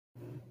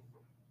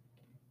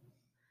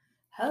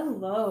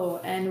Hello,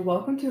 and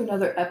welcome to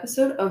another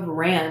episode of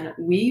RAN.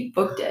 We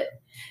Booked It.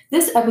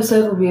 This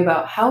episode will be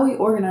about how we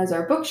organize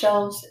our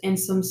bookshelves and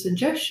some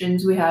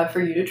suggestions we have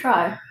for you to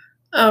try.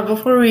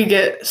 Before we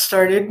get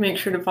started, make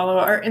sure to follow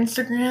our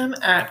Instagram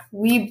at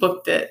We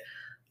Booked It.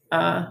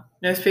 No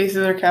spaces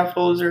or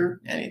capitals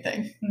or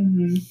anything.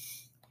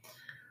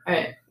 All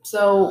right,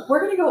 so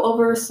we're going to go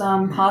over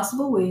some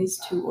possible ways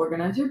to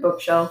organize your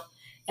bookshelf,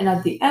 and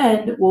at the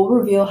end, we'll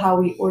reveal how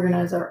we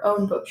organize our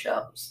own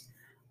bookshelves.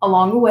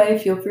 Along the way,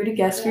 feel free to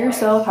guess for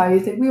yourself how you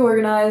think we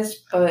organized,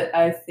 but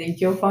I think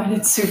you'll find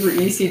it super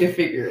easy to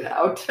figure it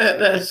out.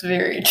 That's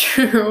very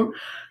true.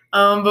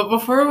 But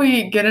before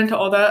we get into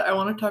all that, I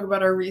want to talk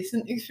about our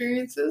recent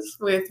experiences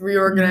with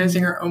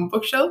reorganizing our own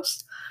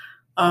bookshelves.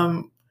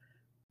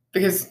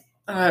 Because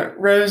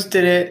Rose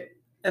did it,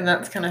 and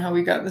that's kind of how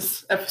we got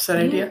this episode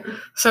idea.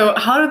 So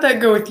how did that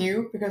go with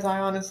you? Because I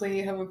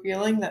honestly have a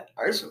feeling that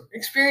our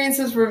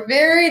experiences were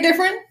very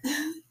different.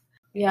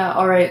 Yeah,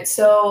 all right.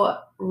 So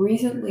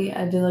recently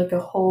I did like a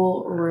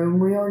whole room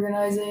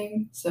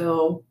reorganizing.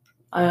 So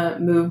I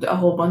moved a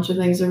whole bunch of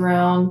things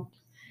around,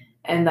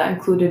 and that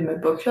included my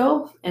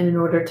bookshelf. And in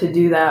order to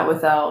do that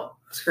without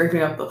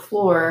scraping up the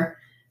floor,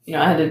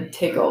 I had to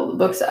take all the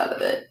books out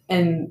of it.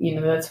 And,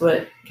 that's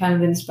what kind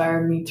of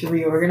inspired me to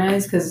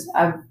reorganize because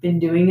I've been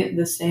doing it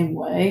the same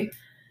way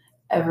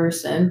ever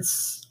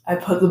since I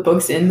put the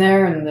books in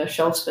there and the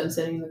shelf's been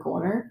sitting in the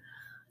corner.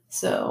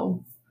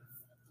 So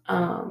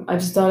I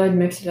just thought I'd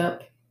mix it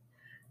up.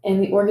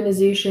 And the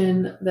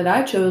organization that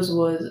I chose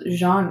was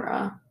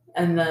genre,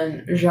 and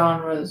then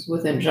genres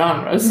within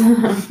genres.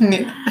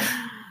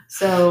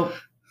 So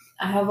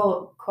I have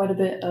quite a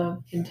bit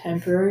of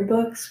contemporary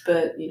books,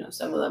 but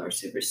some of them are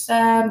super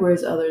sad,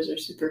 whereas others are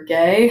super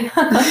gay.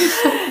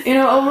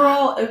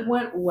 Overall it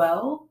went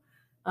well.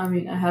 I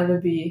mean, I had to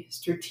be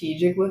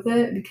strategic with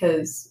it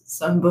because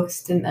some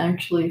books didn't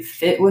actually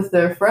fit with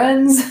their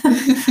friends.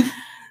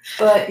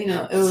 But it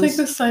was like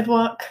the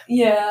sidewalk.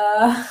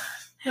 Yeah.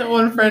 That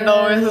one friend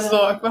always has to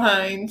walk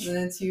behind.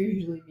 That's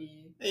usually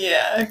me.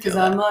 Yeah. Because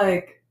I'm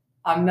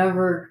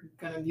never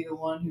going to be the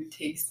one who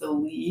takes the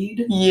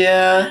lead.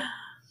 Yeah.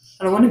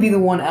 I don't want to be the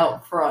one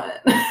out front.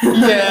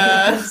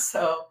 Yeah.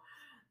 So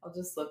I'll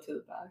just slip to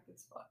the back.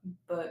 It's fine.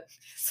 But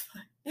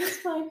it's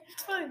fine.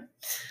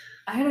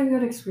 I had a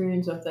good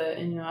experience with it.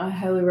 And, I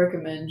highly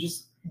recommend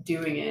just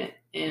doing it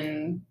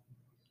and,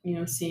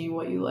 seeing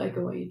what you like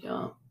and what you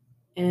don't.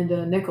 And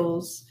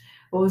Nichols,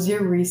 what was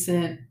your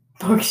recent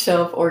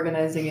bookshelf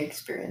organizing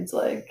experience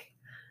like?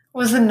 It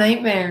was a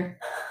nightmare.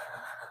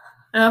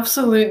 An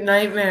absolute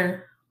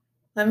nightmare.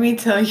 Let me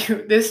tell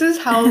you, this is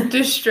how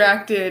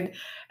distracted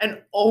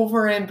and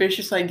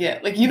overambitious I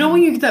get. Like,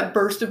 when you get that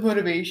burst of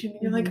motivation,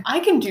 you're like, I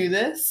can do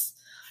this.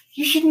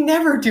 You should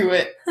never do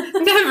it.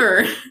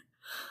 Never.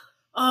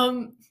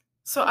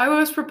 So I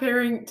was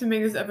preparing to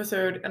make this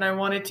episode, and I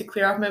wanted to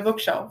clear off my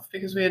bookshelf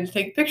because we had to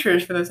take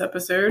pictures for this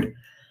episode.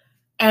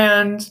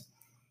 And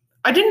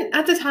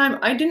at the time,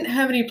 I didn't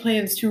have any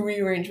plans to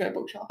rearrange my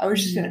bookshelf. I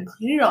was just going to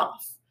clean it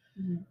off.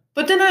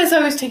 But then as I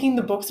was taking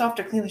the books off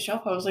to clean the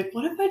shelf, I was like,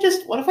 what if I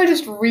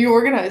just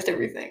reorganized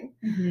everything?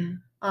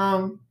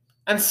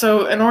 And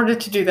so in order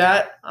to do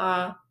that,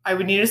 I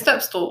would need a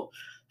step stool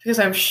because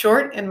I'm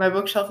short and my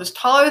bookshelf is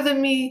taller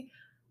than me,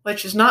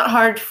 which is not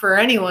hard for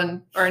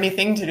anyone or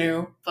anything to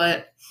do,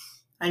 but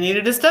I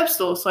needed a step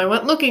stool. So I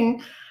went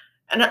looking,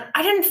 and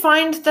I didn't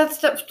find that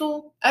step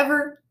stool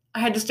ever. I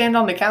had to stand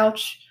on the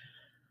couch,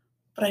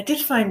 but I did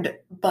find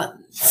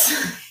buttons.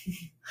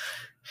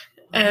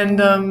 And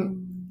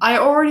I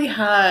already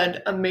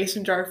had a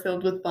mason jar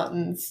filled with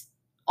buttons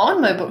on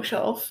my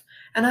bookshelf,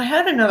 and I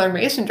had another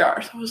mason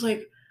jar. So I was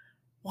like,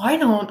 why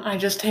don't I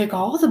just take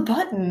all the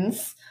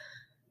buttons,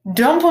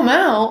 dump them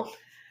out,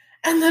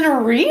 and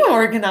then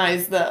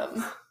reorganize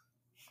them?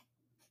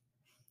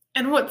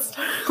 And what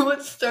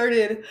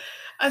started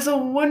as a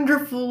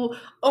wonderful,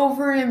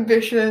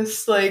 overambitious,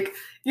 just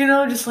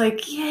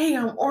like, yay,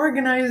 I'm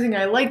organizing.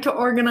 I like to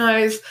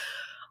organize.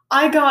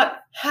 I got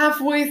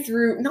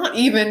not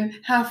even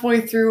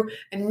halfway through,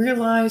 and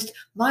realized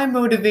my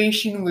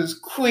motivation was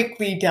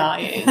quickly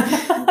dying.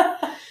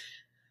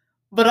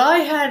 But I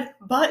had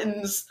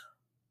buttons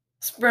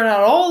spread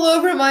out all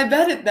over my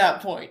bed at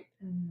that point.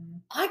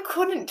 I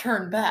couldn't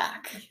turn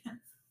back.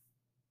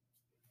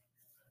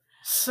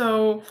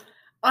 So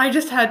I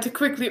just had to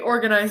quickly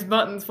organize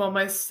buttons while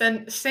my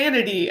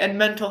sanity and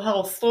mental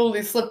health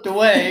slowly slipped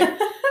away.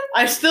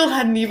 I still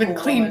hadn't even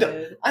cleaned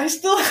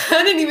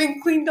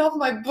off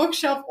my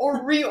bookshelf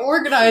or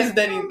reorganized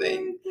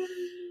anything.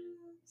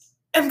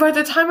 And by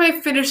the time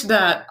I finished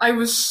that, I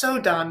was so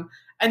done.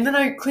 And then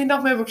I cleaned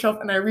off my bookshelf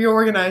and I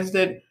reorganized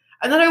it.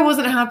 And then I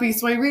wasn't happy,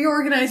 so I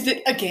reorganized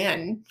it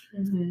again.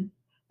 And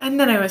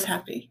then I was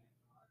happy.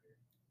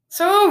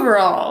 So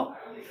overall,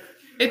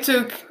 it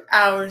took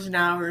hours and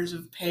hours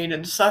of pain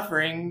and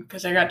suffering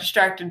because I got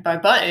distracted by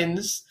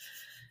buttons.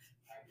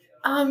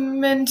 And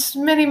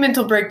many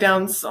mental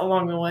breakdowns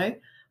along the way.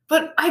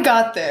 But I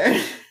got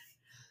there.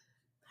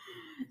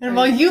 And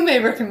while you may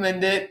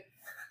recommend it,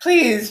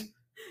 please,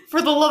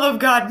 for the love of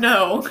God,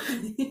 no.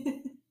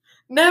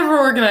 Never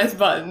organize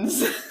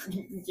buttons.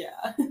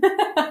 Yeah.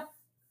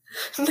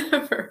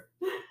 Never.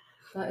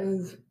 That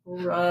is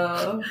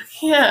rough.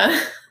 Yeah.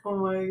 Oh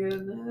my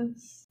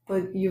goodness.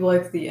 But you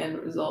like the end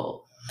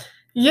result.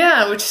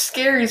 Yeah, which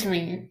scares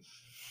me.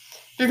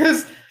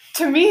 Because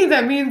to me,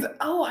 that means,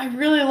 oh, I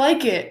really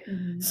like it.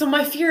 Mhm. So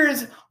my fear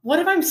is, what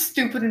if I'm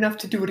stupid enough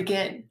to do it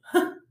again?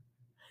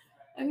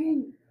 I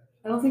mean,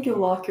 I don't think you'll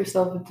lock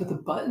yourself into the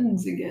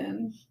buttons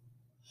again.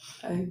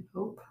 I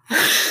hope.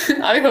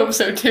 I hope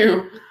so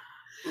too.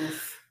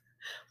 Oof.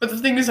 But the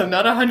thing is, I'm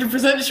not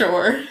 100%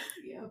 sure.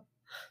 Yeah.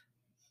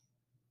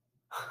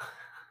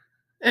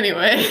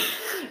 Anyway,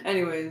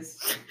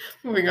 Anyways,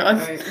 moving on.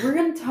 alright, we're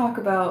gonna talk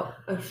about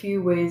a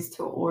few ways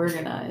to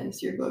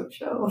organize your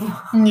bookshelf.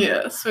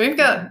 Yeah, so we've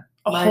got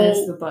a Minus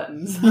whole. the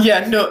buttons.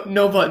 Yeah,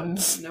 no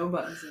buttons. No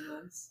buttons in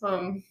this.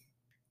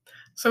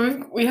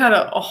 So we had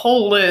a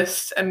whole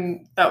list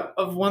and that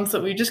of ones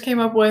that we just came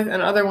up with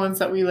and other ones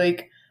that we were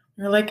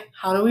like,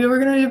 how do we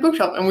organize a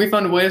bookshelf? And we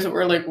found ways that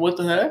we're like, what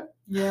the heck?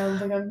 Yeah, I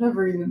was like, I've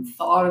never even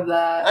thought of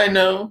that. I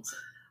know.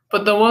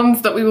 But the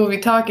ones that we will be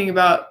talking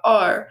about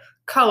are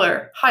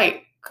color,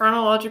 height,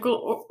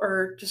 chronological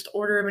or just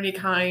order of any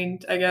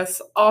kind, I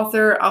guess,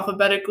 author,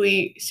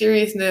 alphabetically,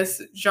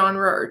 seriousness,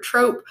 genre or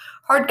trope,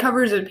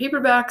 hardcovers and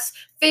paperbacks,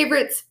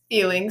 favorites,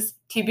 feelings,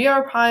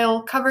 TBR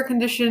pile, cover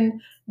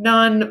condition,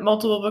 none,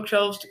 multiple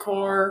bookshelves,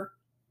 decor,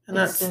 and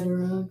that's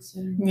etc.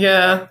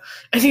 yeah.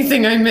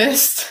 Anything I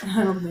missed?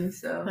 I don't think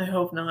so. I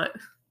hope not.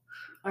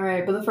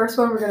 Alright, but the first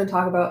one we're going to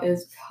talk about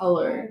is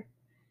color.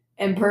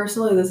 And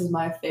personally, this is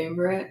my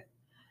favorite.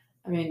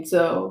 I mean,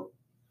 so,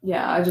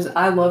 yeah,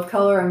 I love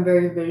color. I'm a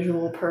very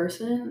visual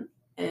person.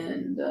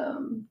 And,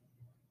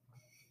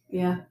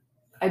 yeah,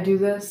 I do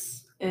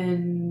this.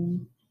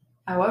 And,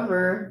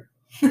 however,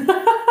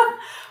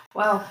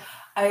 wow,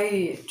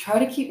 I try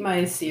to keep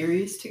my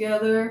series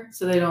together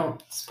so they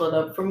don't split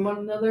up from one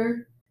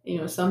another. You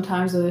know,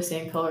 sometimes they're the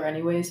same color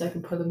anyway, so I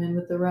can put them in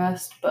with the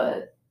rest.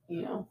 But,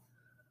 you know,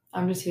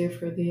 I'm just here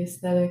for the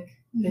aesthetic,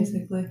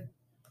 basically.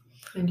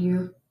 And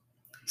you?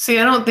 See,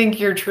 I don't think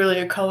you're truly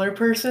a color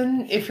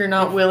person if you're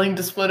not willing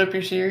to split up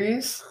your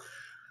series.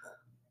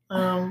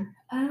 I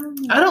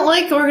don't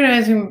like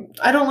organizing.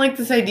 I don't like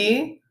this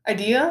idea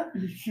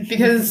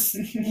because,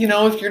 you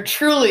know, if you're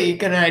truly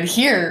going to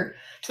adhere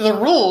to the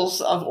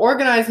rules of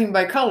organizing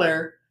by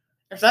color,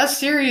 if that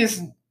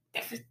series,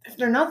 if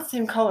they're not the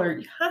same color,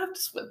 you have to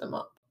split them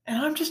up.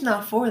 And I'm just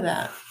not for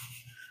that.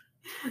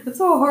 It's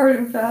a hard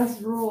and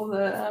fast rule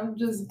that I'm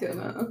just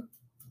gonna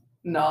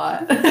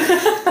not.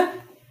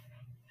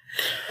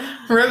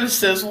 Rose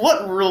says,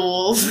 what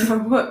rules?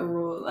 What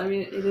rules? I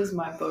mean, it is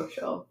my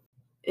bookshelf.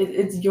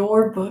 It's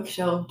your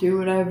bookshelf. Do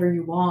whatever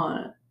you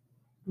want.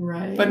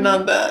 Right. But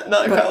not that.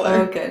 Not color.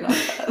 Okay, not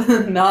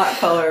that. Not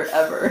color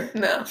ever.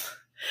 No.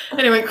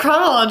 Anyway,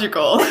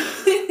 chronological.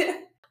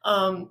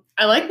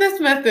 I like this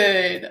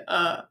method.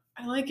 I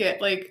like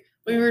it. Like,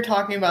 when we were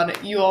talking about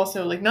it, you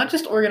also, like, not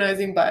just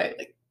organizing by,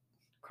 like,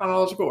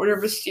 chronological order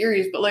of a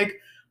series, but, like,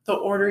 the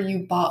order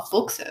you bought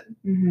books in.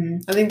 Mm-hmm.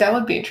 I think that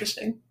would be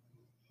interesting.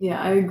 Yeah,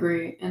 I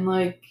agree. And,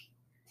 like,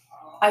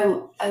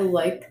 I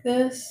like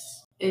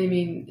this. I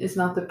mean, it's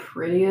not the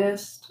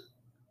prettiest.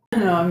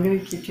 No, I'm going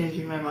to keep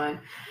changing my mind.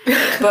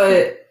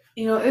 But,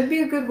 you know, it'd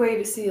be a good way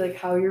to see, like,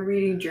 how your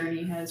reading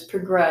journey has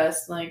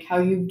progressed, like, how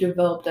you've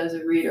developed as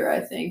a reader, I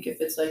think, if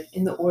it's, like,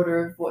 in the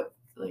order of what,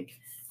 like,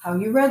 how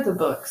you read the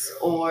books,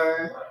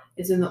 or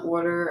it's in the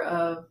order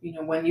of, you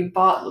know, when you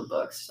bought the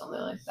books, something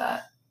like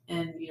that.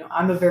 And, you know,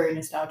 I'm a very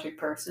nostalgic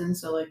person,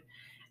 so, like,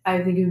 I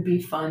think it would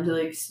be fun to,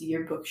 like, see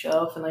your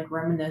bookshelf and, like,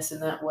 reminisce in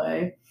that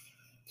way.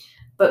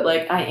 But,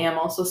 like, I am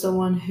also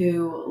someone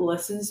who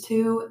listens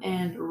to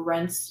and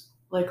rents,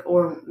 like,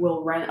 or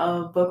will rent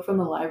a book from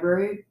the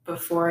library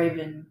before I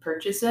even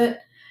purchase it.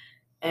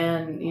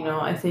 And, you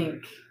know, I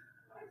think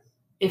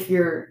if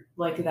you're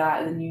like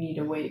that, then you need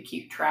a way to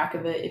keep track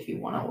of it if you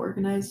want to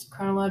organize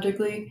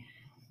chronologically.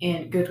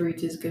 And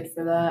Goodreads is good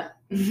for that.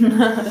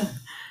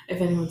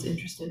 If anyone's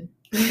interested.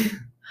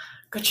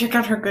 Go check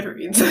out her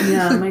Goodreads.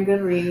 Yeah, my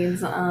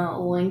Goodreads.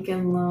 Link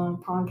in the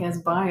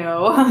podcast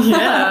bio.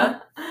 Yeah.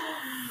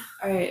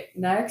 All right,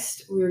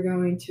 next we're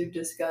going to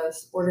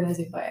discuss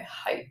organizing by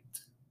height.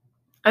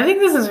 I think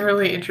this is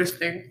really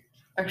interesting,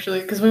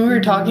 actually, because when we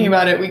were talking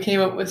about it, we came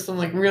up with some,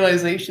 like,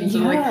 realizations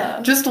of,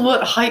 like, just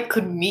what height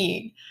could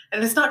mean.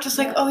 And it's not just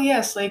like, oh,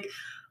 yes, like,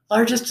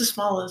 largest to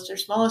smallest or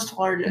smallest to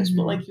largest,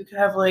 but, like, you could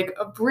have, like,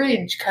 a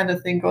bridge kind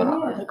of thing going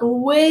on, like a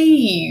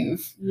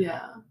wave.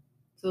 Yeah.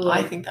 So,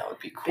 like, I think that would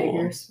be cool.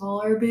 Bigger,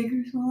 smaller,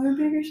 bigger, smaller,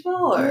 bigger,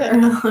 smaller.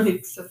 Yeah.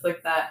 Like, stuff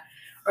like that.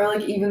 Or,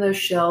 like, even the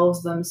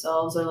shelves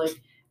themselves are,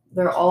 like,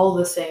 they're all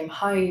the same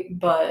height,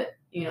 but,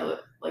 you know,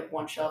 like,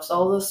 one shelf's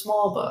all the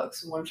small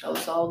books, one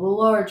shelf's all the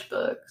large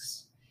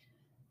books.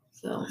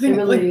 So, I think,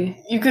 really,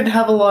 like, you could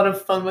have a lot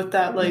of fun with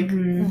that, like,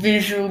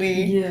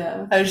 visually.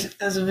 Yeah.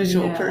 As a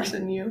visual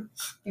person, you.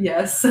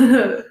 Yes.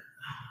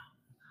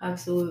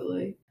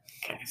 Absolutely.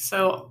 Okay,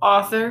 so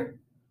author.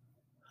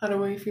 How do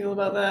we feel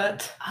about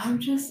that?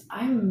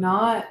 I'm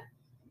not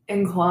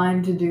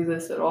inclined to do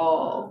this at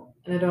all.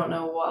 and I don't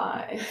know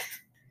why.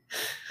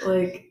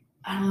 Like,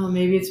 I don't know,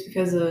 maybe it's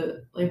because of,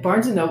 like,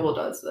 Barnes & Noble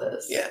does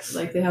this. Yes.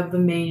 Like, they have the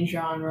main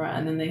genre,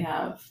 and then they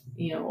have,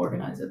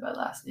 organize it by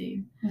last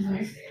name.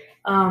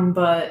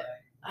 But,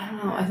 I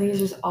don't know, I think it's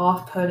just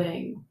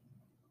off-putting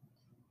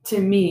to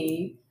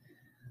me,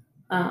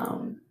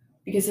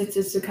 because it's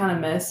just kind of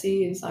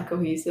messy, it's not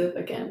cohesive,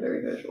 again,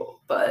 very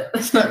visual, but...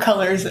 It's not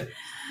colors.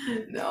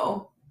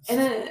 No.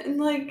 And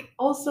like,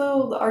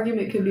 also, the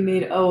argument could be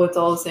made, oh, it's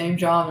all the same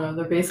genre.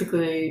 They're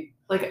basically,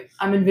 like,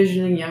 I'm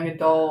envisioning young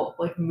adult,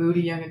 like,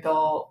 moody young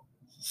adult,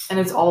 and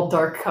it's all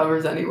dark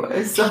covers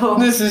anyway, so...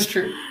 This is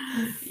true.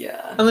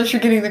 Yeah. Unless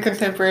you're getting the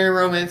contemporary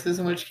romances,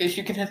 in which case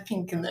you can have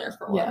pink in there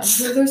for once.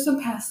 Yeah, there's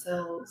some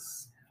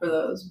pastels for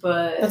those,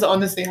 but... That's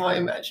honestly how I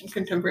imagine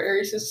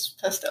contemporaries is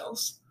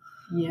pastels.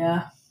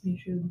 Yeah, you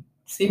should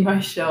see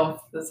my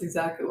shelf. That's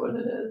exactly what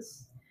it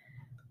is.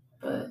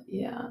 But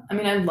yeah, I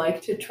mean, I'd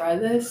like to try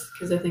this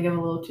because I think I'm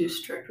a little too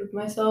strict with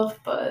myself,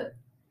 but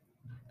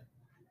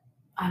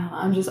I don't know,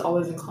 I'm just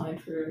always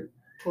inclined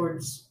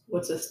towards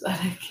what's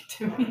aesthetic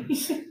to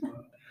me.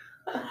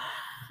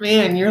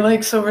 Man, you're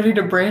like so ready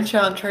to branch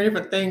out and try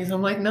different things.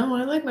 I'm like, no,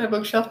 I like my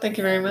bookshelf. Thank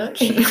you very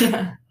much.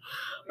 Yeah.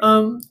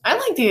 I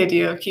like the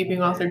idea of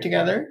keeping author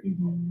together.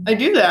 Mm-hmm. I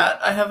do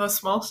that. I have a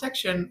small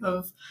section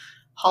of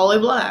Holly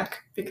Black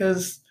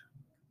because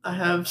I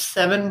have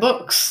 7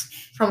 books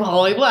from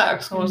Holly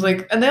Black. So I was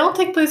like, and they all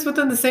take place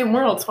within the same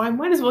world, so I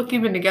might as well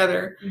keep it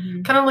together.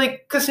 Mm-hmm. Kind of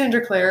like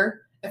Cassandra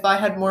Clare. If I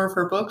had more of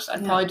her books,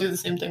 I'd Yeah. probably do the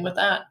same thing with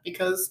that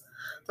because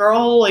they're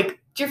all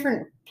like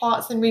different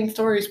plots and main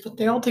stories, but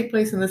they all take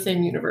place in the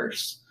same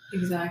universe.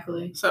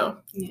 Exactly. So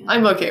Yeah.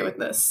 I'm okay with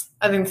this.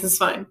 I think this is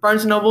fine.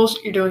 Barnes & Nobles,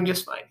 you're doing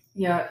just fine.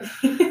 Yeah.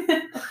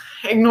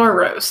 Ignore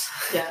Rose.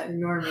 Yeah,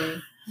 ignore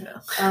me.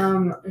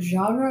 No.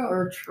 Genre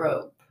or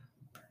trope?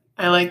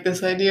 I like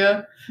this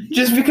idea.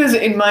 Just because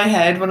in my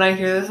head, when I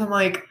hear this, I'm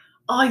like,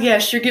 oh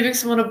yes, you're giving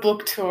someone a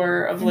book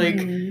tour of like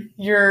Mhm.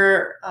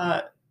 your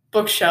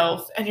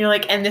bookshelf, and you're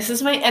like, and this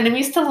is my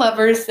enemies to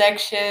lovers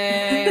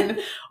section,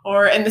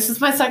 or and this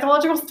is my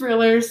psychological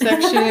thriller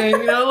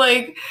section,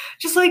 like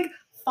just like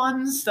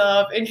fun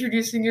stuff,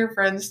 introducing your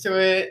friends to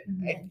it,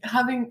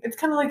 Mhm. it's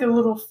kind of like a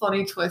little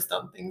funny twist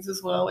on things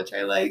as well, which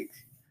I like.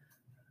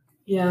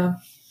 Yeah,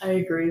 I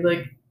agree.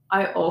 Like,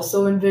 I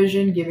also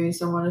envision giving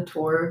someone a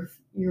tour of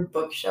your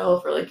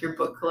bookshelf or like your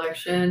book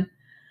collection,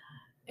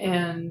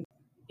 and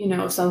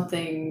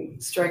something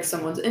strikes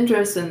someone's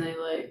interest and they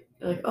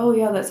like, oh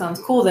yeah, that sounds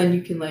cool, then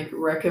you can like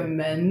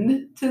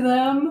recommend to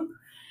them.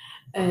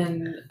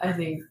 And I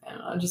think, I don't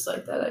know, I just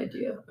like that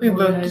idea of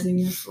organizing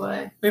this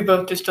way. We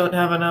both just don't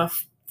have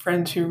enough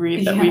friends who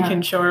read that we Yeah.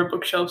 can show our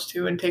bookshelves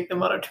to and take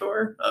them on a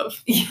tour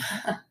of.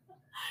 Yeah.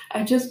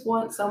 I just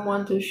want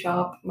someone to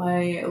shop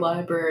my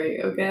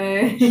library,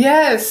 okay?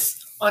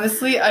 Yes.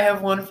 Honestly, I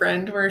have one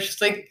friend where she's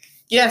like,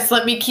 yes,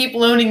 let me keep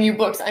loaning you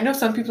books. I know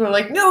some people are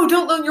like, no,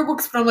 don't loan your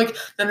books. But I'm like,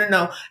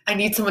 no. I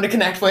need someone to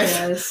connect with.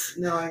 Yes.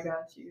 No, I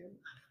got you.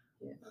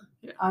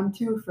 Yeah. I'm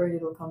too afraid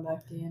it'll come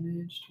back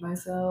damaged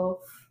myself.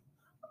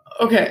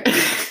 Okay.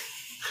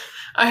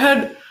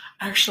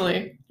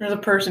 There's a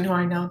person who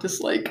I now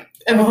dislike.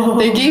 And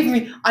they gave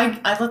me,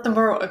 I let them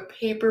borrow a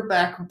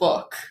paperback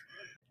book.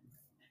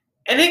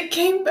 And it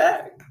came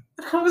back.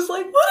 And I was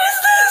like, what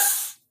is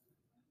this?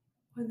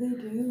 What'd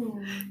they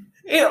do?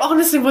 It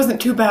honestly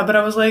wasn't too bad, but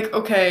I was like,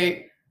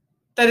 okay,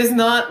 that is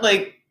not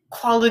like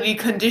quality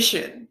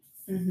condition.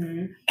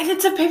 Mm-hmm. And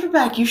it's a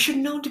paperback. You should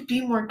know to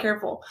be more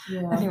careful.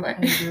 Yeah. Anyway.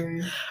 I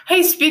agree.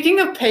 Hey, speaking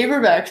of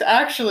paperbacks,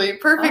 actually,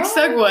 perfect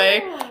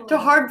segue to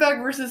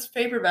hardback versus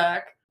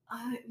paperback.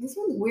 This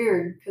one's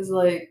weird because,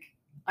 like,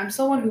 I'm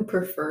someone who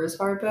prefers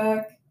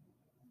hardback.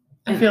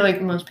 I feel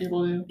like most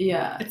people do.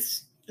 Yeah.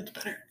 It's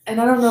better. And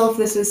I don't know if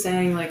this is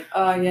saying, like,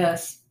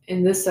 yes,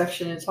 in this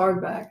section it's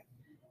hardback,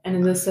 and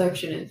in this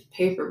section it's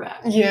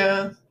paperback.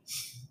 Yeah.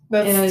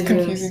 That's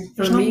confusing.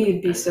 For me,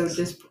 it'd be so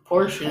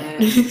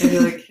disproportionate. I'd be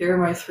like, here are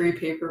my 3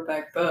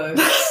 paperback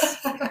books.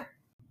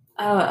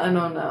 I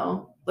don't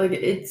know. Like,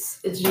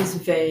 it's just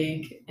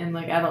vague, and,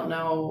 like, I don't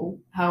know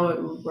how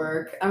it would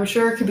work. I'm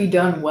sure it could be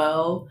done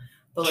well,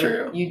 but, like,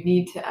 True. you'd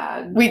need to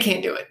add... We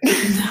can't do it.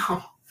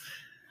 No.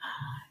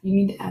 You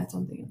need to add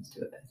something else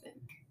to it, I think.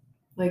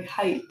 Like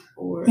height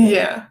or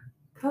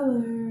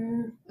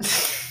color.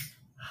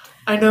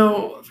 I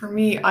know, for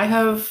me, I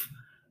have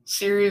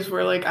series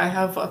where, like, I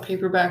have a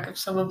paperback of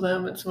some of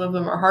them, and some of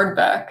them are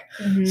hardback.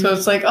 Mm-hmm. So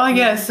it's like, oh,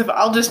 yes, if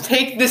I'll just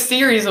take this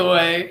series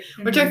away,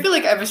 which I feel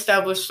like I've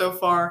established so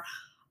far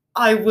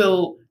I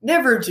will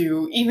never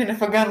do, even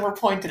if a gun were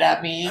pointed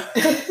at me.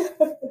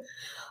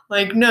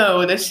 Like,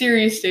 no, the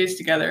series stays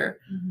together.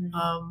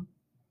 Mm-hmm.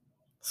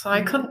 So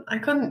I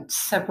couldn't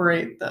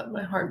separate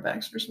my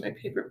hardbacks versus my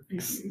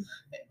paperbacks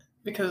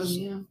because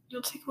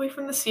you'll take away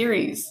from the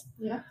series.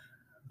 Yeah.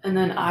 And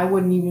then I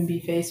wouldn't even be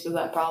faced with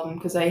that problem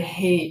because I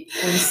hate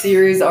when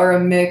series are a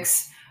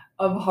mix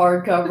of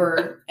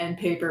hardcover and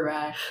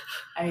paperback.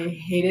 I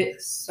hate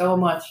it so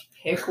much.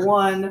 Pick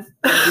one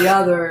or the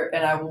other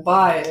and I will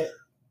buy it.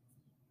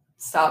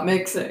 Stop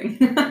mixing.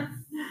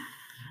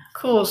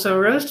 Cool. So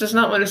Rose does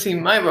not want to see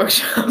my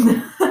bookshelf.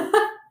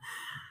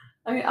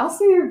 I mean, I'll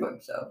see your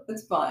bookshelf.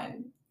 It's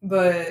fine,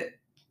 but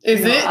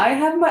Is you know, it? I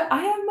have my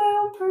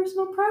own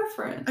personal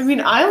preference. I mean,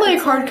 I like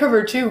It's like-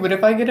 hardcover too, but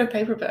if I get a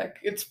paperback,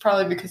 it's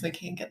probably because I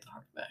can't get the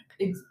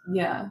hardback.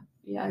 Yeah,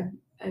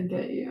 I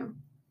get you.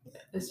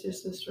 It's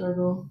just a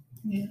struggle.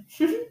 Yeah.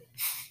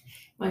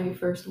 My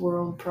first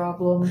world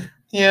problem,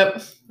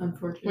 Yep.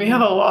 unfortunately. We have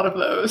a lot of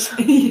those.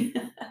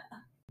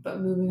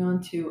 But moving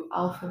on to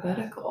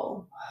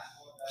alphabetical.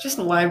 Just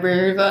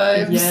library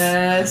vibes.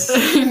 Yes.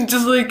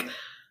 Just like,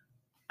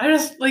 I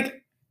just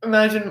like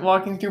imagine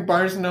walking through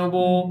Barnes and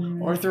Noble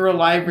Mhm. or through a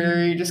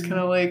library, just kind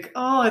of like,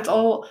 oh, it's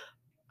all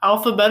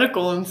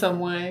alphabetical in some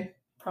way.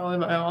 Probably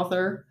by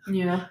author.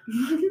 Yeah.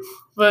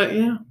 But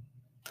yeah.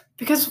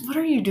 Because what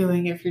are you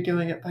doing if you're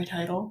doing it by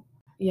title?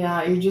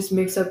 Yeah, you just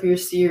mix up your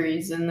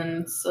series and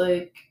then it's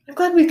like, I'm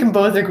glad we can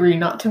both agree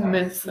not to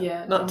mess with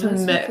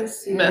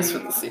the mess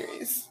with the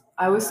series.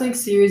 I always think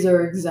series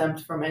are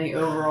exempt from any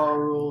overall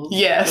rules.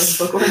 Yes.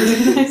 Of book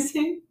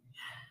organizing.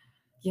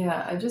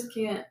 Yeah, I just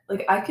can't.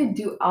 Like, I could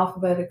do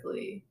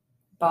alphabetically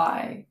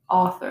by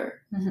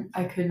author. Mhm.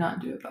 I could not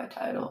do it by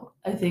title.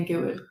 I think it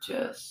would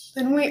just.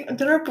 Then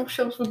our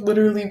bookshelves would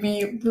literally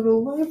be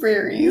little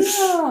libraries.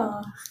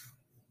 Yeah.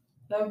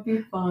 That would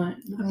be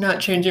fun. I'm not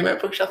changing my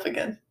bookshelf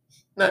again.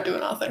 Not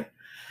doing author.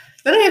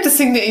 Then I have to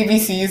sing the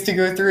ABCs to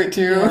go through it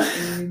too.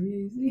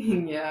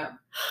 Yeah.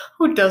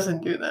 Who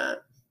doesn't do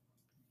that?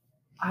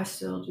 I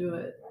still do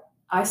it.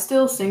 I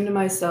still sing to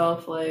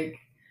myself like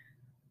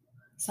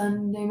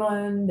Sunday,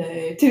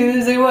 Monday,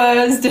 Tuesday,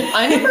 Wednesday.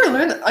 I never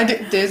learned. I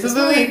did days of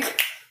the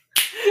week.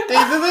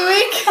 Days of the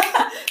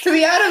week to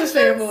the Addams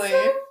Family. That's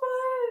so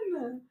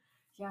fun.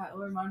 Yeah, I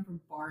learned mine from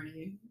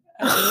Barney.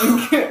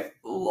 I think.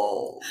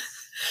 Lol.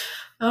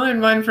 I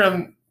learned mine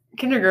from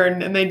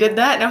kindergarten, and they did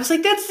that, and I was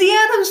like, "That's the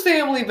Addams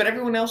Family," but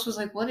everyone else was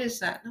like, "What is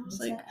that?" And I was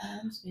What's like, the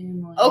Addams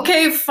Family?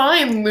 "Okay,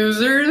 fine,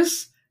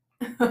 losers."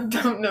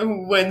 Don't know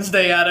who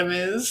Wednesday Adam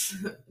is.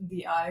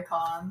 The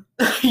icon.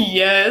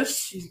 Yes.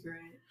 She's great.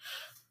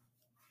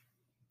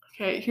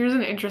 Okay, here's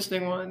an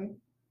interesting one.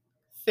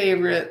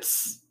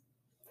 Favorites.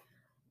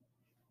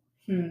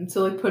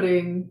 So like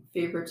putting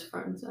favorites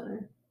front and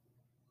center.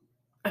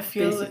 I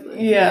feel like,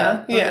 Basically.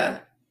 yeah.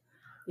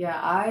 Yeah,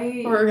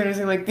 I. Or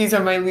organizing like these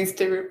are my least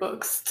favorite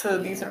books to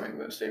these are my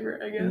most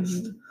favorite, I guess.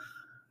 Mhm.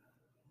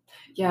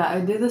 Yeah,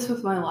 I did this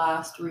with my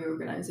last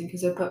reorganizing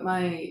because I put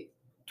my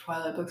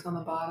Twilight books on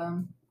the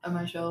bottom of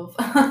my shelf.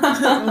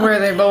 Where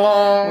they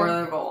belong.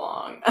 Where they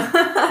belong.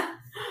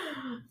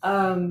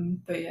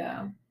 But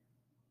yeah.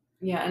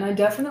 Yeah, and I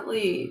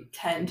definitely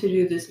tend to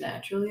do this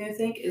naturally, I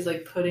think, is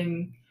like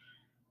putting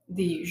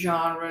the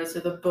genres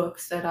of the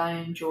books that I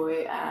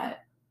enjoy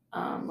at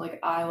like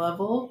eye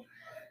level.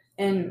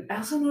 And I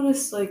also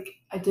noticed like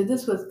I did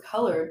this with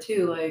color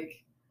too,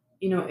 like,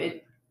 you know,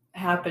 it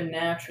happened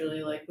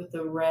naturally, like with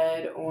the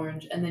red,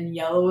 orange, and then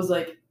yellow was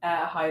like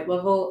at height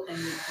level,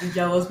 and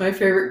yellow is my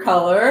favorite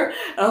color.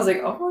 And I was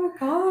like, oh my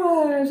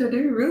gosh, I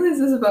didn't realize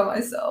this about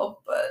myself,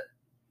 but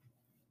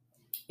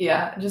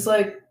yeah, just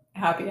like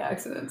happy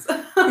accidents.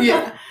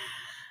 Yeah.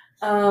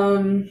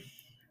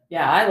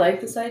 Yeah, I like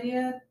this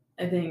idea.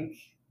 I think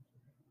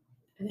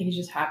it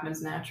just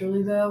happens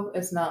naturally though.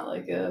 It's not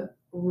like a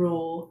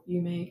rule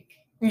you make.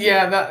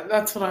 Yeah,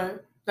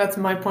 that's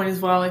my point as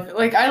well. I feel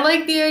like I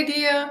like the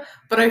idea,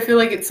 but I feel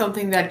like it's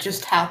something that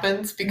just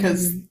happens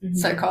because Mhm.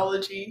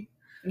 psychology.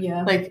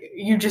 Yeah. Like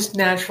you just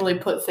naturally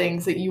put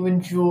things that you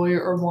enjoy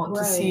or want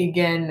to see Right.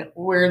 again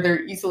where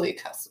they're easily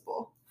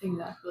accessible.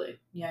 Exactly.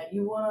 Yeah,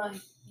 you wanna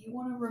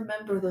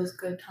remember those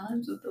good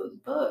times with those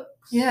books.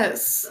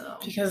 Yes, So.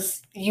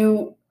 because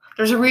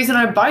there's a reason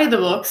I buy the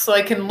books so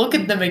I can look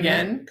at them Mhm.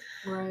 again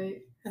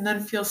Right. and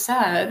then feel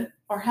sad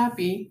or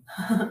happy.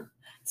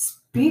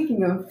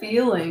 Speaking of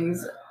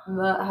feelings,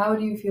 how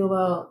do you feel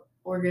about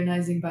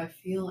organizing by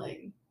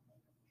feeling?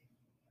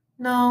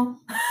 No.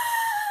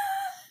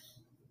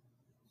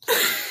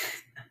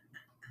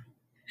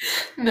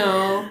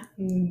 No.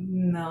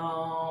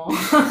 No.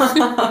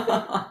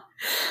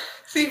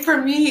 See,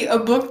 for me, a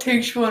book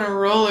takes you on a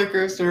roller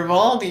coaster of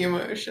all the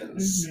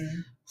emotions.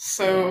 Mhm.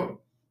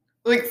 So,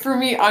 like, for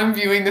me, I'm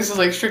viewing this as,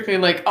 like, strictly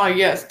like, oh,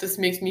 yes, this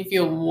makes me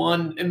feel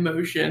one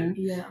emotion.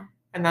 Yeah.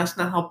 And that's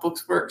not how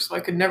books work, so I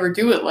could never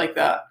do it like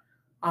that.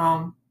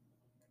 But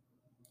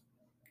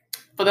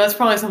that's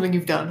probably something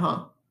you've done,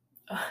 huh?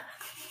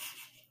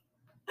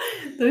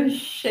 The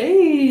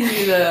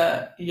shade.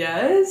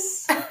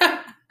 Yes.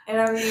 And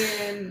I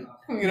mean,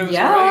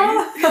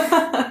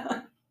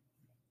 yeah.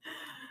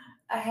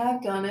 I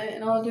have done it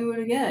and I'll do it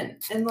again.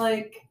 And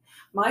like,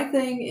 my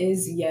thing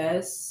is,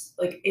 yes,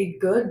 like a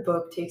good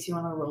book takes you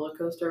on a roller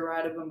coaster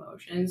ride of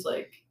emotions.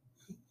 Like,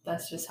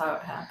 that's just how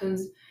it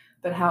happens.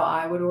 But how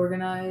I would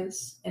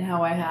organize and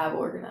how I have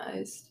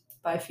organized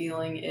by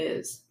feeling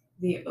is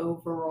the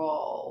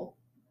overall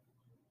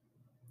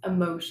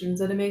emotions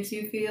that it makes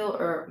you feel,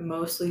 or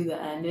mostly the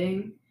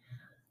ending.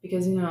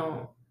 Because, you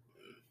know,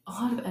 a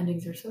lot of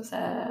endings are so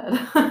sad.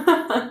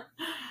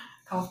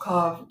 Cough,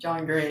 cough,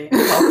 John Gray.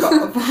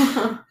 Cough,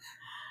 cough.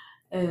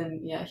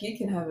 And yeah, he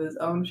can have his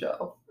own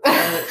shelf.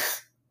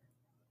 But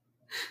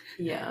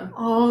yeah.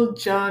 Oh,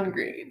 John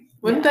Green.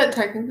 Wouldn't Yeah. that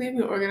technically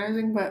be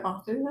organizing by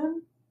author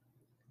then?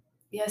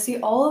 Yeah, see,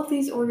 all of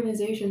these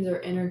organizations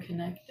are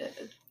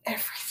interconnected.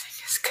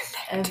 Everything is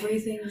connected.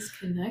 Everything's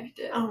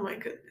connected. Oh my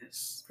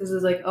goodness. Because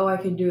it's like, oh, I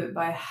can do it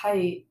by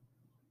height.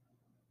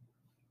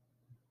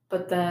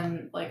 But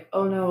then, like,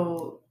 oh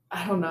no,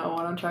 I don't know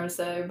what I'm trying to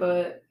say,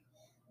 but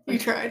You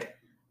tried.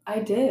 I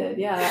did,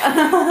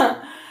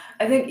 yeah.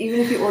 I think even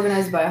if you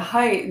organize by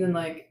height, then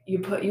like you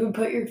would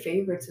put your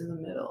favorites in the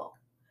middle,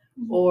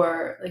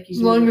 or like you As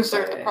do long it as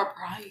they're the by- proper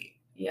height.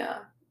 Yeah,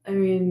 I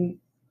mean,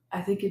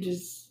 I think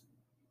it's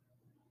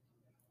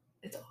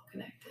all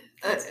connected.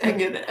 I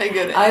get it. I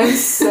get it. I'm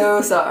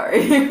so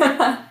sorry.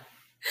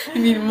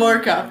 You need more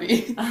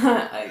coffee.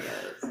 I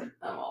guess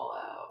I'm all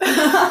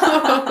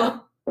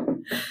out.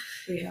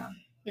 Yeah.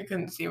 You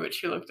couldn't see what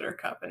she looked at her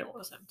cup and it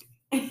was empty.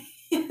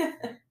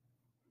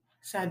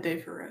 Sad day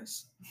for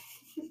us.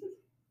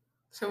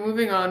 So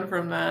moving on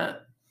from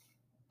that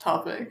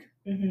topic,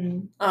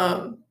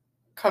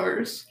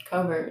 covers.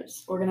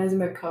 Covers. Organizing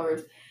by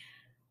covers.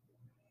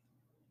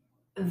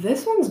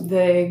 This one's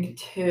vague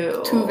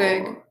too. Too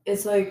vague.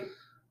 It's like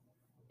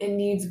it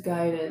needs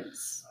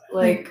guidance.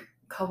 Like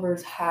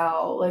covers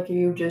how? Like are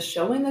you just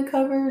showing the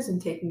covers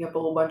and taking up a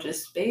whole bunch of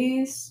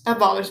space? That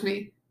bothers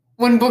me.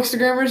 When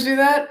bookstagrammers do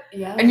that,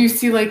 Yeah. and you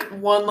see like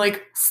one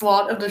like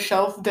slot of the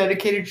shelf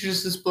dedicated to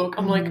just this book,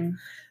 I'm like,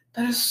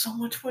 that is so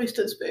much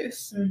wasted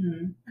space.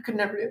 I could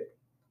never do it.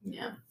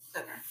 Yeah.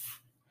 Never.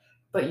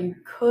 But you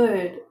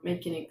could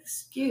make an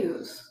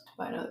excuse to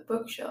buy another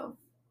bookshelf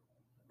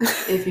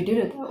if you did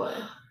it that way.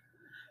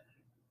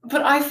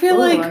 But I feel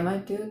like I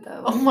might do it that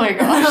way. Oh my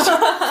gosh.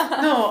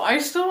 No, I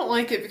still don't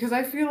like it because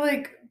I feel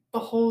like the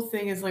whole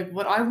thing is like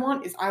what I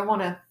want is I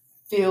want to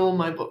fill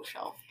my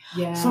bookshelf.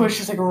 Yeah. So it's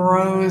just like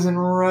rows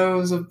and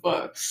rows of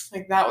books.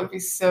 Like that would be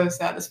so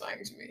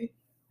satisfying to me.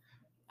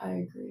 I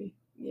agree.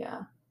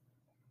 Yeah.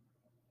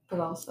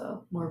 But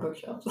also more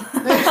bookshelves.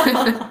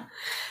 I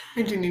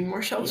do need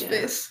more shelf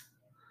space.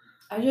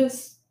 I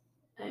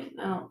don't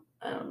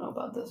know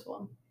about this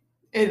one.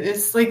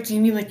 It's like, do you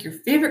mean like your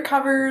favorite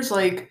covers?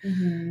 Like,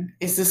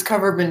 is this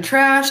cover been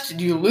trashed? Did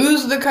you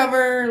lose the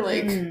cover?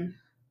 Like,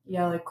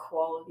 yeah, like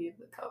quality of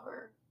the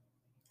cover.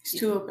 It's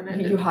too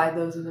open-ended. You hide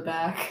those in the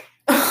back.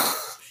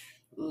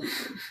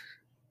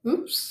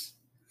 Oops.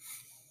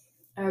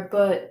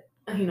 But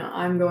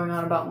I'm going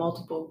on about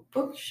multiple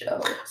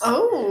bookshelves.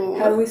 Oh.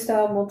 How do we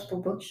style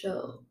multiple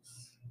bookshelves?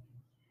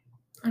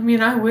 I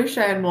mean, I wish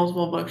I had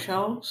multiple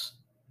bookshelves.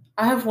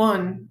 I have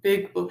one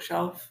big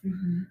bookshelf.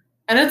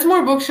 And it's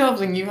more bookshelves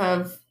than you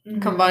have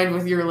combined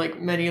with your, like,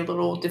 many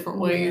little different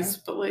ways.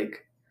 But,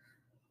 like,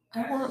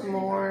 I want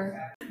more.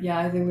 Yeah,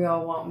 I think we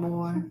all want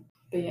more.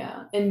 But,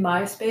 yeah. In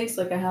my space,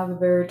 like, I have a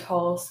very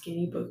tall,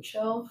 skinny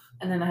bookshelf.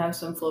 And then I have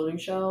some floating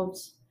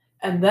shelves.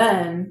 And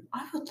then...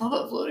 I would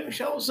love floating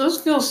shelves. Those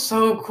feel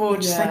so cool.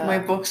 Just like my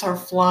books are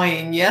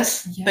flying.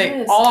 Yes,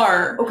 they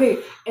are. Okay,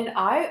 and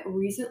I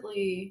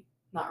recently...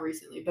 Not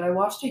recently, but I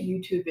watched a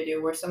YouTube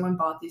video where someone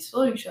bought these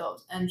floating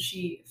shelves. And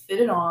she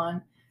fitted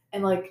on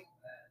and, like...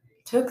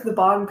 took the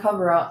bottom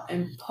cover out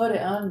and put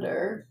it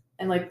under,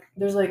 and like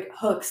there's like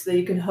hooks that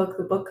you can hook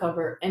the book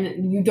cover,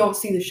 and you don't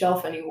see the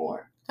shelf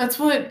anymore. That's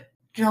what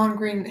John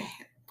Green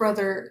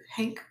brother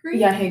Hank Green.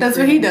 Yeah, Hank. That's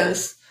Green. what he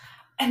does.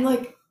 And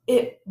like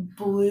it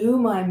blew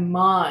my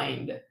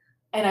mind,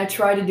 and I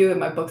tried to do it.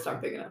 My books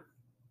aren't big enough.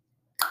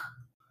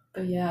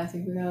 But yeah, I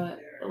think we got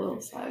a little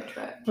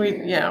sidetracked. We've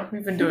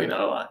been doing that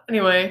a lot.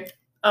 Anyway,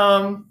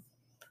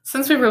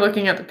 since we were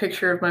looking at the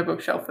picture of my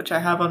bookshelf, which I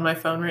have on my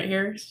phone right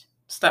here.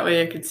 So that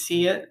way I could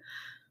see it.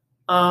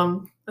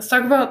 Let's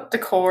talk about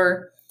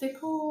decor.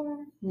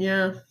 Decor.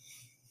 Yeah.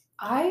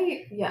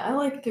 I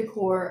like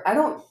decor. I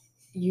don't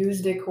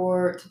use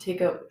decor to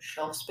take up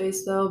shelf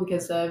space though,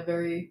 because I have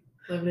very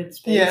limited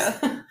space.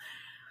 Yeah.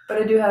 But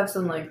I do have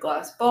some like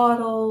glass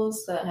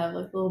bottles that have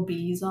like little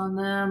bees on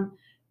them.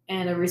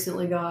 And I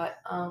recently got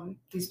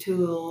these two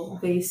little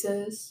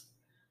vases.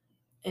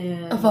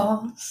 And a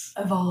vase.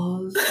 I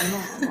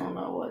don't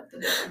know what the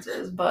difference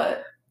is,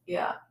 but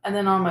yeah. And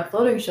then on my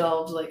floating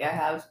shelves, like I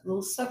have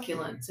little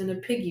succulents and a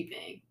piggy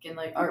bank and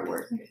like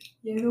artwork.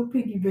 Yeah, little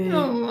piggy bank.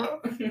 Oh.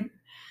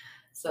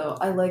 So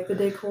I like the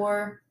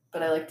decor,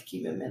 but I like to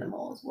keep it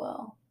minimal as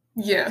well.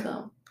 Yeah.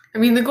 So. I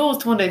mean, the goal is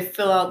to one day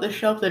fill out the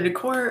shelf. The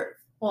decor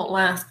won't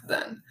last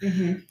then.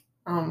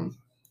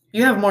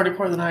 You have more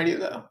decor than I do,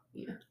 though.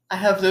 Yeah. I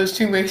have those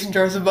 2 mason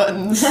jars of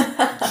buttons,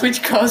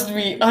 which caused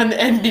me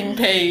unending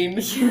pain.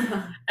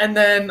 Yeah. And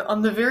then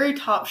on the very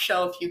top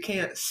shelf, you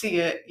can't see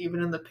it,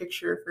 even in the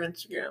picture for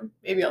Instagram.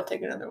 Maybe I'll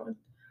take another one.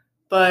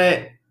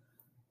 But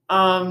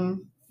I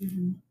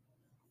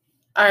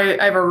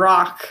have a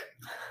rock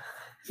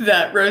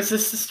that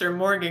Rose's sister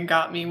Morgan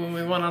got me when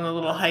we went on a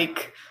little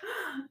hike.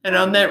 And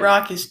on that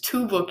rock is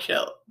 2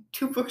 bookshelves.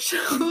 2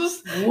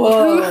 bookshelves.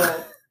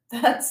 Whoa.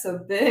 That's a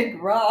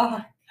big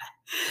rock.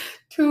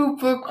 2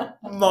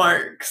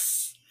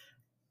 bookmarks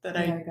that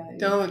I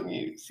don't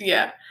use.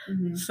 Yeah.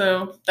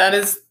 So that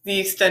is the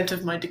extent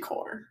of my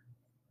decor.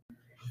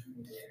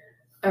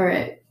 All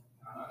right.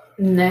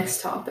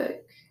 Next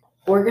topic.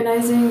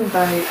 Organizing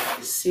by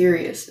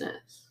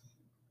seriousness.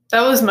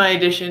 That was my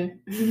addition.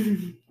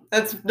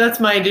 That's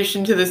my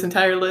addition to this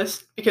entire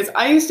list because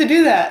I used to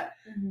do that.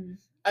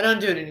 I don't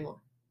do it anymore.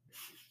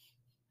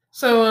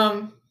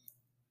 So,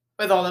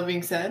 with all that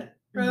being said,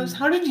 Rose,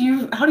 what do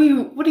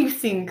you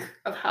think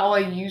of how I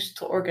used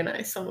to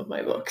organize some of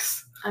my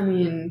books? I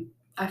mean,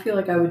 I feel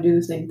like I would do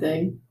the same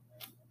thing.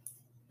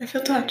 I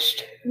feel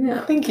touched.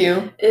 Yeah. Thank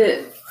you.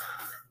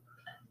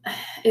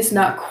 It's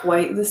not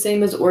quite the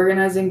same as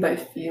organizing by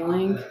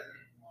feeling.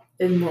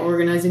 It's more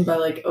organizing by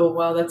like, oh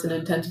wow, that's an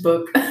intense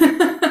book.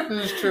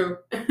 This is true.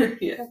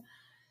 Yeah.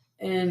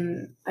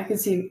 And I could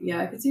see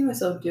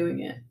myself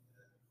doing it.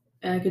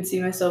 And I could see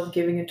myself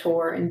giving a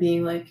tour and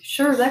being like,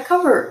 sure, that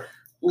cover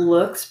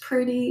looks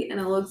pretty and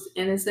it looks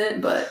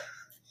innocent, but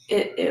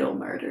it'll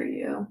murder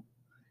you.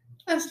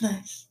 That's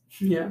nice.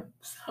 Yeah.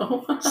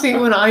 So see,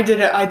 when I did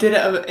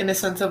it in a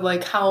sense of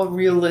like how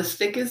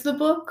realistic is the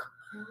book.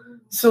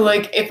 So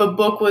like if a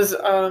book was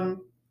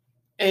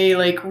a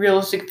like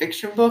realistic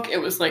fiction book, it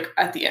was like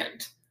at the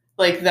end.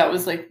 Like that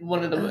was like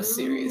one of the most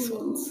serious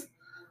ones.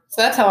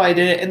 So that's how I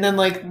did it. And then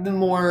like the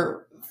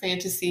more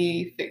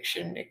fantasy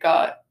fiction it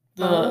got,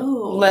 the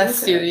less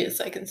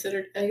serious I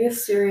considered. I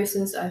guess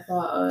seriousness I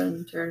thought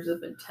in terms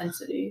of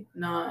intensity,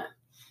 not.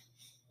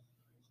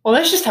 Well,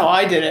 that's just how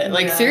I did it.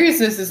 Like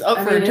seriousness is up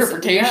for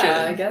interpretation.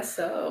 Yeah, I guess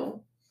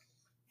so.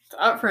 It's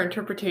up for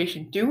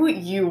interpretation. Do what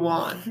you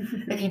want.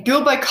 If you do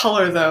it by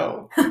color,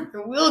 though,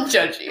 we'll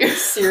judge you.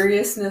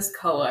 Seriousness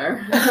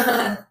color.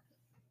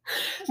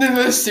 The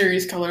most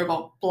serious color of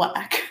all,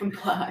 black.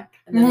 Black.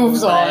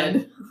 Moves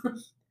on.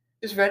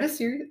 Is red a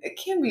serious? It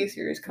can be a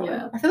serious color.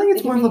 Yeah. I feel like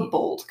it's more of a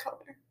bold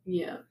color.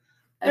 Yeah.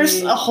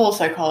 There's a whole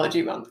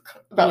psychology about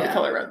the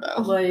color red,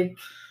 though. Like,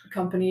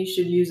 companies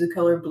should use the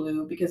color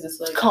blue because it's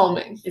like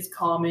calming. It's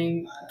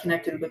calming,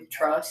 connected with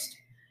trust.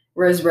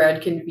 Whereas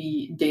red can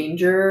be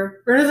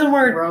danger. Red is a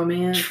more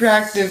romance,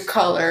 attractive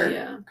color.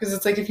 Yeah. Because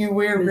it's like if you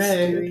wear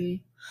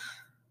mystery.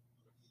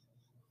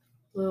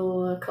 Red.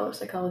 Little color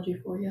psychology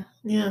for you.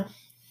 Yeah.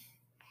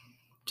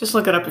 Just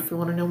look it up if you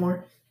want to know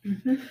more.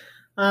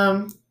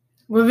 Mm-hmm.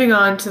 Moving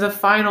on to the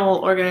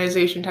final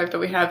organization type that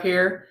we have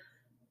here.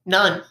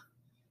 None.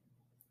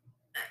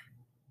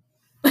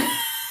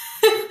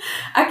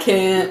 I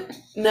can't.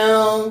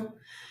 No.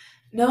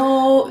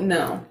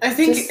 I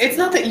think it's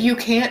not that you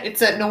can't, it's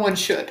that no one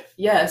should.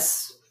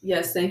 Yes,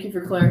 thank you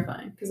for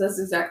clarifying, because that's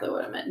exactly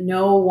what I meant.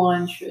 No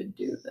one should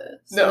do this.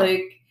 No.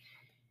 Like,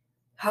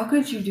 how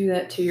could you do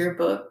that to your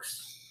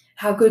books?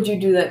 How could you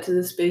do that to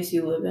the space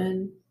you live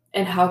in?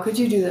 And how could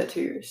you do that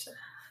to yourself?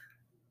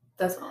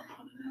 That's all I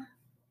want to know.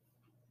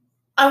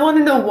 I want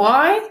to know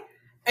why,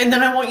 and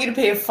then I want you to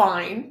pay a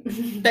fine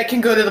that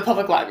can go to the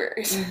public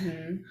libraries.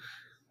 Mm-hmm.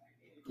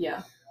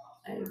 Yeah,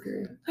 I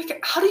agree. Like,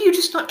 how do you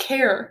just not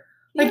care?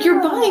 Like,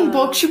 you're buying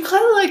books, you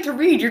kind of like to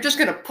read, you're just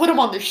going to put them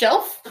on the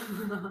shelf?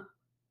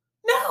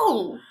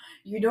 No!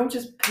 You don't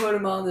just put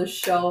them on the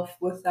shelf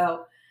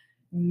without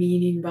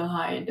meaning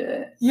behind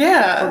it.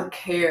 Yeah. Or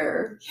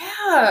care.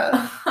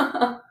 Yeah.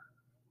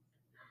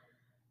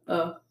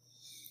 Oh,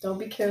 don't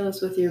be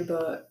careless with your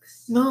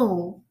books.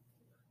 No.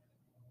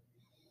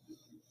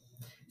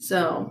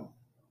 So,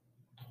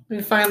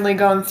 we've finally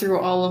gone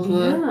through all of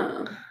the...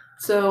 Yeah.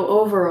 So,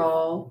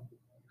 overall,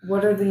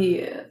 what are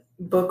the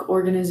book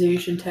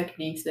organization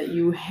techniques that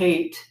you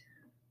hate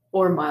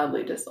or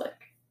mildly dislike?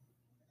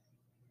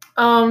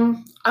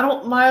 I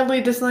don't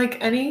mildly dislike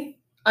any.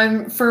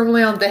 I'm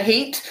firmly on the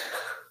hate.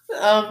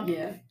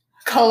 Yeah.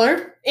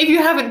 Color. If you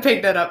haven't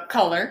picked that up,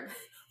 color.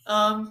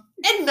 And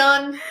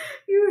none.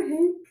 You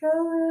hate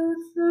color.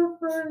 It's so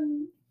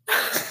funny.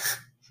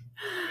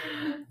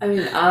 I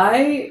mean,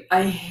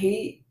 I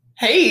hate...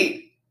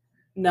 Hate?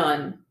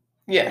 None.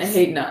 Yes. I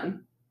hate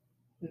none.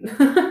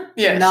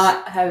 Yes.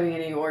 Not having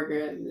any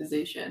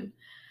organization.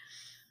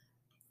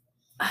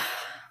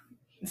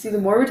 See, the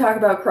more we talk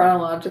about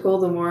chronological,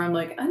 the more I'm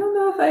like, I don't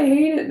know if I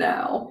hate it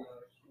now.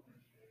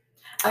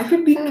 I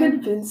could be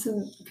convinced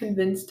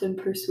and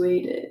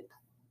persuaded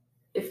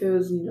if it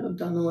was,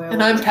 done the way I want.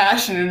 And I'm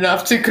passionate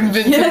enough to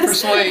convince and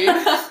persuade.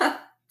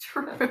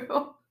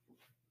 True.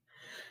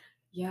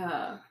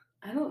 Yeah.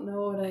 I don't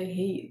know what I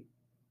hate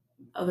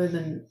other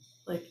than,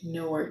 like,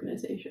 no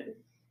organization.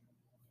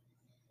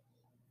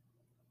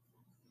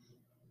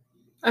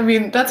 I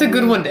mean, that's a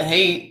good one to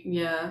hate.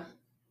 Yeah.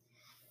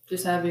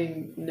 Just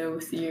having no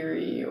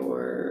theory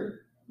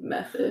or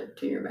method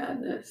to your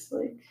madness.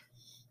 Like,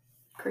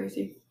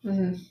 crazy.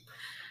 Mm-hmm.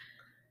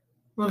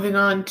 Moving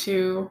on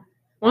to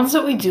ones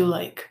that we do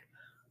like.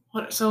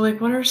 What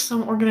are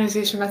some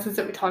organization methods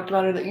that we talked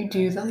about or that you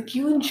do that like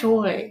you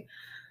enjoy,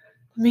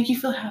 that make you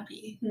feel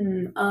happy?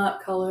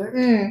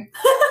 Color.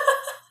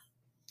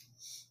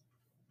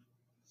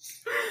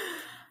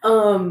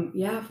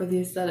 Yeah, for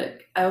the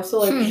aesthetic. I also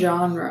like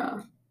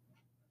genre.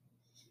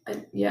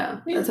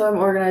 That's how I'm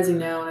organizing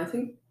now, and I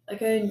think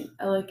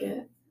I like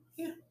it.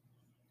 Yeah.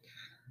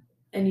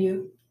 And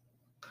you?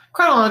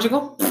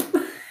 Chronological.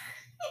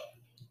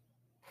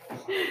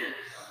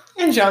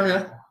 And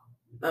genre.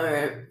 All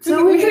right.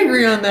 So we can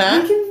agree on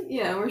that.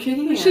 We're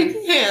shaking hands. We're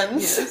shaking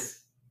hands.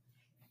 Yes.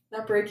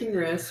 Not breaking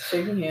wrists,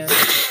 shaking hands.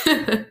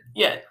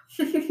 Yeah.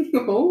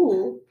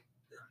 Oh.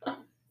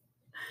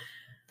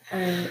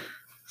 Alright.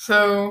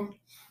 So,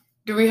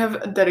 do we have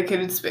a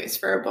dedicated space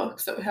for our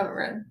books that we haven't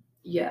read?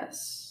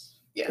 Yes.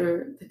 Yeah.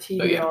 For the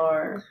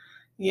TBR.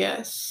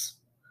 Yes.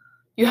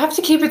 You have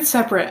to keep it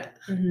separate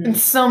in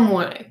some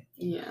way.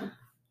 Yeah.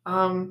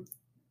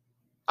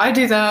 I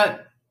do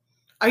that.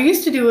 I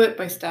used to do it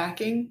by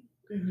stacking.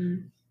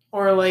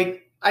 Or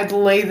like I'd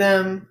lay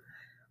them,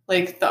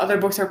 like the other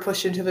books are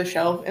pushed into the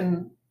shelf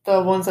and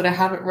the ones that I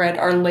haven't read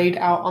are laid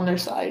out on their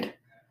side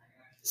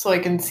so I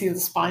can see the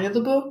spine of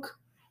the book.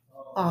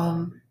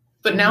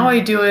 But now I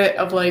do it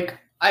of like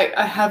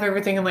I have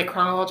everything in like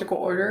chronological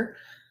order,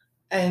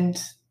 and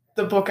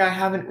the book I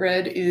haven't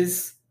read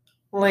is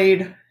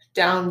laid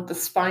down with the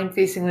spine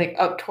facing like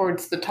up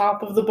towards the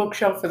top of the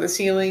bookshelf or the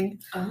ceiling.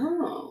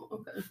 Oh,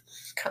 okay.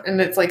 And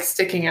it's like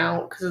sticking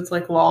out because it's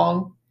like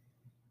long.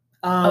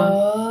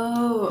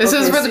 This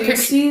is where so the picture. You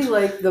see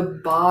like the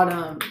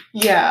bottom.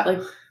 Yeah.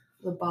 Like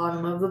the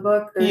bottom of the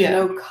book. There's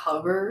no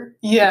cover.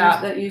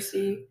 Yeah. That you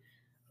see.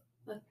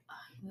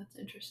 That's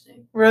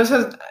interesting. Rose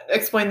has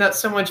explained that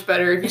so much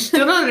better. If you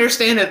still don't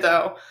understand it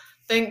though,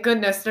 thank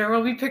goodness there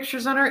will be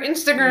pictures on our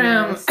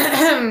Instagram.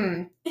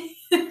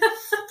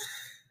 Yes.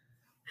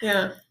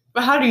 Yeah.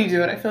 But how do you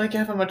do it? I feel like you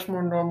have a much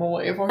more normal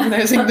way of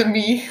organizing than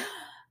me.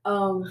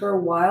 For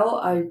a while,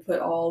 I put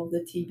all the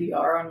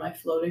TBR on my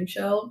floating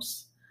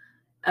shelves.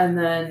 And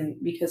then,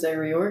 because I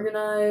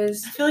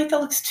reorganized... I feel like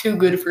that looks too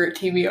good for a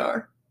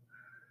TBR.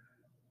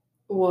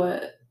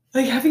 What?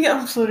 Like, having it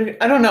on floating...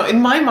 I don't know.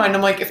 In my mind,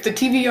 I'm like, if the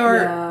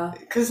TBR... Yeah.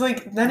 Because,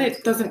 like, then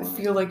it doesn't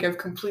feel like I've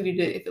completed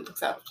it if it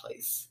looks out of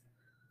place.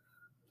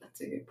 That's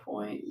a good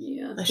point,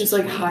 yeah. That's just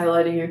like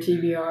highlighting your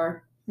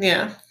TBR.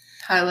 Yeah.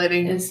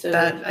 Highlighting instead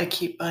that I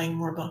keep buying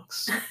more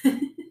books.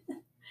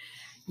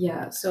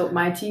 Yeah, so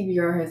my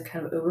TBR has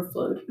kind of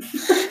overflowed.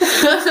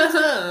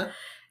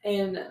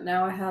 And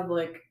now I have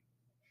like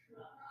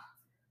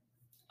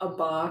a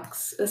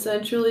box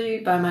essentially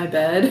by my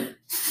bed.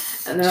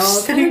 And they're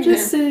all kind of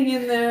just sitting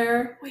in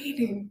there,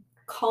 waiting,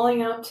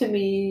 calling out to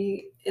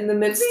me in the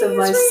midst of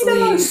my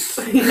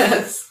sleep.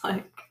 Yes,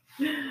 like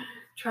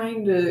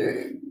trying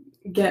to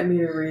get me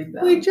to read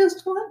them. We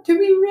just want to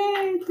be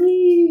read,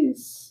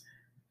 please.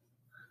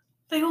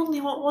 They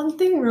only want one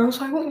thing, Rose.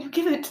 Why won't you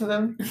give it to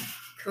them?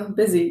 I'm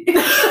busy.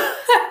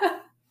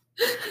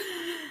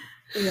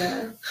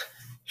 Yeah.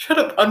 Shut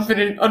up,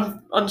 unfinished,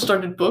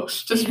 unstarted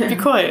books. Just be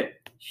quiet.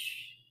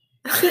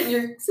 Sit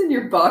in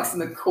your box in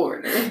the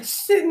corner.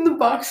 Sit in the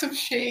box of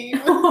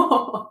shame.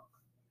 All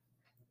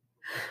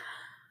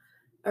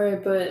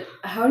right, but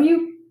how do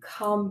you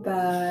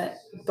combat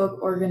book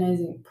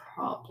organizing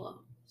problems?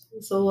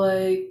 So,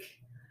 like,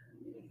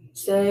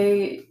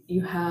 say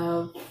you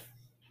have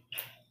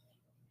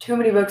too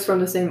many books from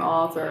the same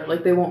author,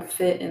 like they won't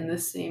fit in the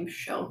same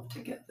shelf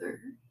together.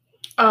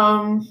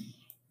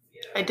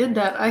 I did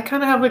that. I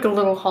kind of have like a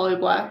little Holly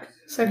Black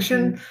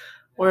section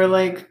where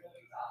like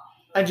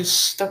I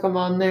just stuck them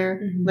on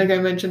there. Like I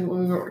mentioned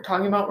when we were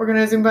talking about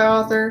organizing by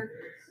author.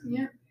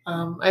 Yeah.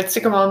 I'd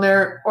stick them on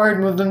there or I'd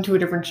move them to a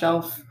different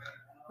shelf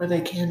where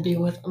they can be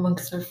with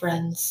amongst their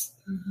friends.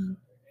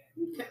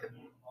 Okay.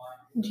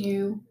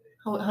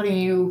 How do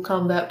you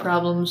combat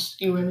problems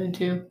you run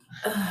into?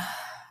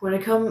 When I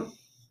come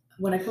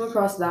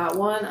across that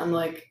one, I'm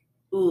like,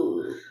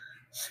 ooh.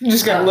 You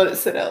just gotta let it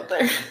sit out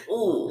there.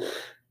 Ooh.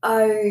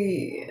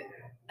 I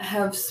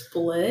have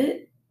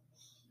split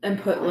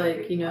and put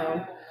like,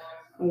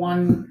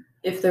 one,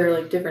 if they're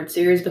like different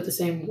series but the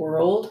same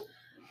world,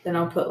 then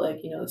I'll put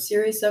like, the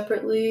series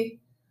separately.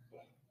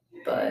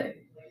 But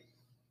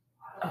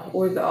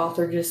or the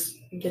author just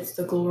gets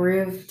the glory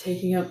of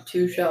taking up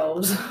 2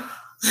 shelves.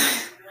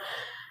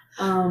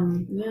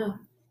 Yeah.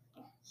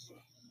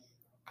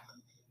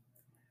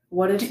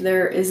 What if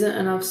there isn't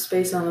enough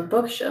space on the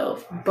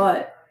bookshelf,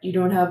 but you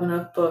don't have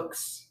enough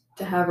books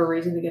to have a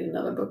reason to get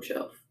another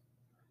bookshelf?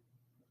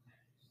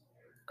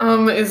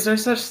 Is there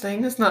such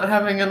thing as not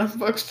having enough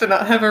books to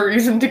not have a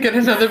reason to get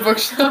another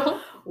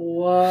bookshelf?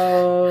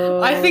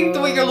 Whoa. I think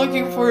what you're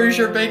looking for is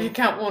your bank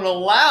account won't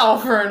allow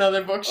for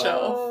another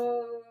bookshelf.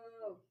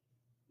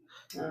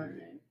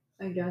 Alright,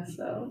 I guess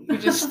so. You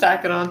just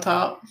stack it on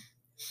top.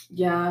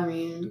 Yeah, I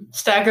mean...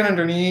 Stack it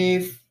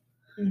underneath.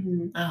 I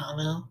don't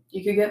know.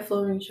 You could get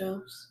floating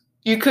shelves.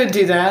 You could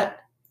do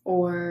that.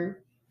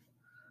 Or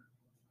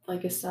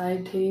like a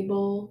side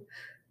table,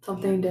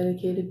 something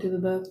dedicated to the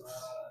books.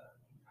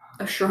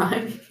 A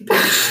shrine.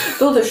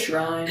 Build a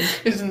shrine.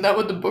 Isn't that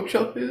what the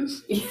bookshelf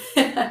is?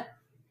 Yeah.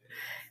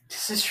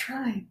 Just a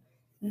shrine.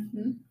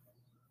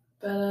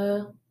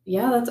 But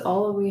yeah, that's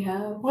all we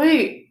have.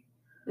 Wait.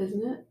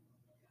 Isn't it?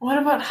 What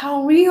about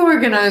how we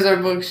organize our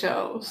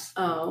bookshelves?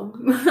 Oh.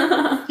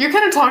 You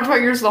kind of talked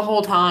about yours the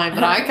whole time,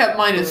 but I kept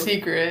mine a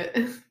secret.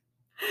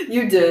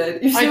 You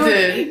did. I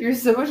did. You're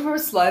so much more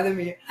sly than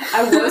me.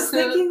 I was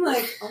thinking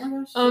like, oh my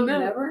gosh, she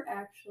never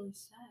actually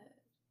said.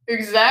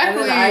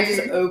 Exactly. And then I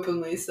just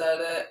openly said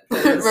it.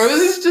 'cause- Rose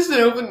is just an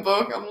open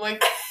book. I'm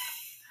like,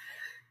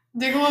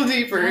 dig a little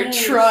deeper.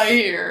 Yes. Try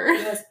here.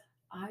 Yes,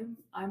 I'm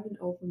an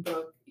open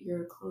book.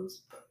 You're a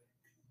closed book.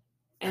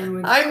 And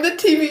we I'm the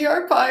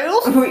TBR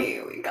pile.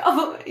 we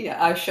go.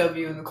 Yeah, I shove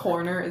you in the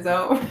corner. Is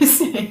that what we're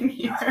saying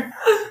here?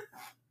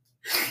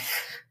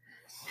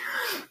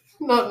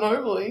 Not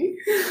normally.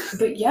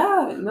 But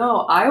yeah,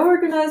 no, I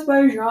organize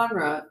by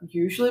genre.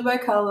 Usually by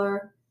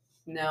color.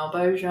 Now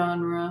by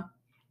genre.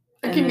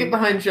 I And can then- get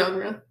behind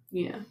genre.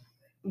 Yeah.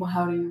 Well,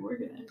 how do you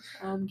organize?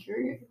 I'm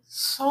curious.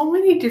 So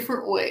many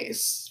different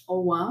ways. Oh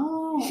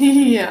wow.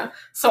 Yeah.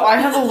 So I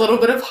have a little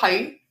bit of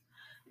height.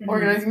 Mhm.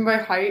 Organizing by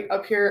height.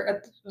 Up here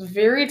at the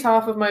very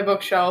top of my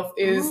bookshelf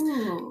is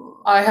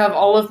Ooh. I have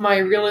all of my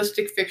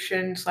realistic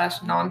fiction /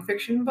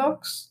 nonfiction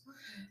books.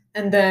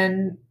 And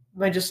then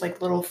my just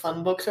like little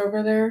fun books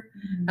over there.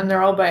 And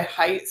they're all by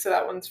height. So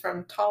that one's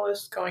from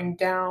tallest going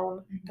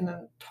down, and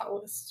then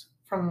tallest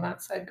from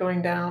that side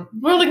going down.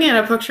 We're looking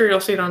at a picture, you'll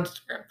see it on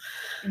Instagram.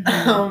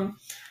 Mhm.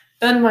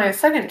 Then my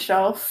second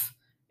shelf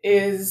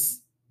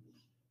is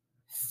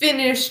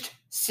finished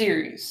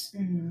series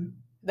Mhm.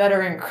 that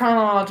are in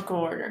chronological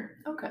order.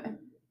 Okay.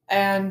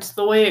 And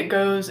the way it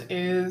goes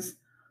is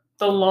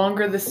the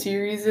longer the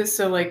series is,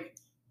 so like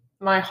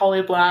my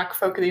Holly Black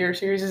Folk of the Year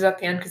series is at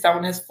the end because that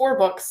one has 4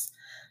 books,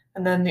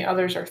 and then the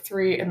others are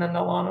 3, and then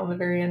the one on the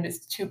very end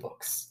is 2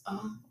 books.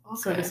 Oh,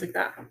 okay. So just like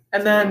that.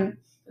 And then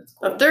That's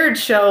the cool. third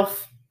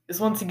shelf is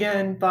once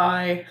again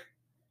by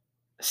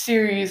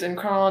series in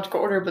chronological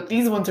order, but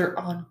these ones are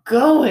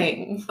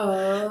ongoing.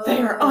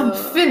 They are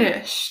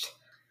unfinished.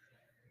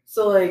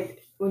 So,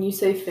 like, when you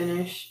say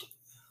finished,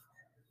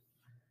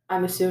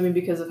 I'm assuming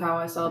because of how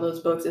I saw those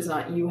books, it's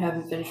not you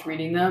haven't finished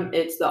reading them,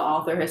 it's the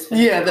author has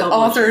finished Yeah, the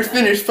author has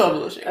publishing finished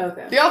publishing. them.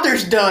 Okay. The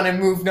author's done and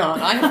moved on.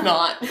 I have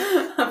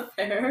not.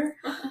 Fair.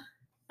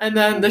 And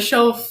then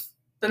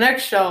the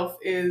next shelf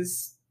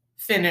is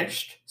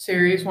finished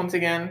series once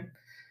again.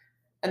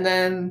 And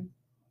then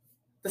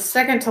the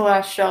second to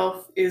last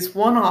shelf is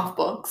one-off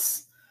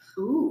books.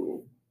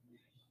 Ooh.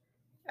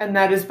 And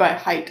that is by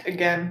height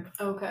again.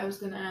 Okay, I was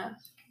gonna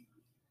ask.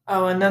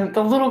 Oh, and then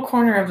the little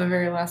corner of the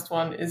very last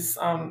one is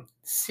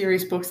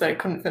series books that I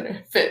couldn't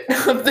fit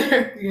up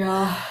there.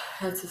 Yeah,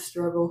 that's a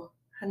struggle.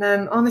 And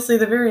then honestly,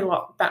 the very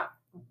that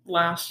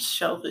last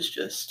shelf is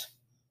just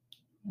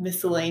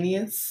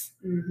miscellaneous.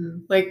 Mm-hmm.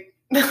 Like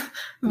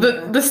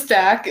the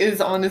stack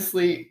is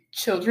honestly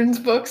children's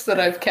books that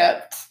I've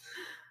kept.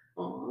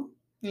 Aw,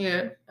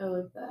 Yeah. I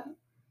like that.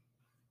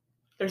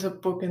 There's a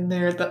book in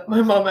there that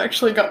my mom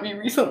actually got me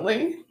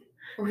recently.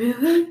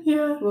 Really?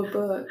 Yeah. What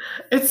book?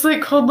 It's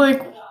like called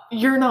like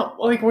You're Not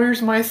like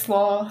Where's My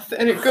Sloth?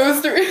 And it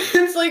goes through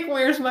it's like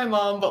Where's My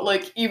Mom, but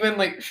like even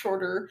like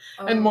shorter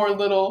and more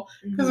little.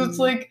 Because it's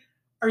like,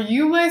 Are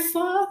you my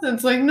sloth? And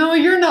it's like, No,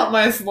 you're not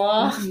my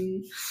sloth.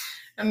 Mhm.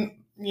 And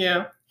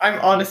yeah, I'm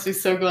honestly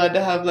so glad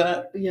to have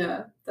that.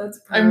 Yeah, that's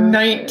perfect. I'm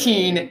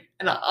 19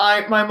 and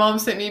my mom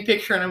sent me a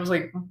picture and I was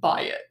like,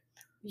 buy it.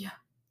 Yeah.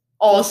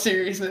 All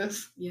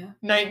seriousness. Yeah.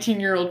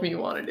 19-year-old me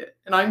wanted it.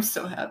 And I'm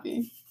so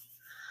happy.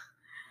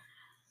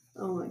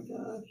 Oh my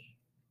gosh.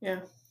 Yeah.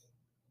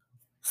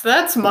 So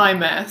that's my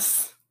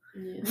mess.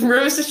 Yeah.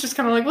 Rose is just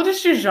kind of like, what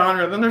is your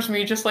genre? Then there's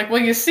me just like,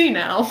 well, you see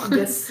now.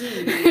 Yes.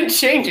 It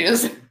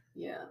changes.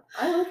 Yeah.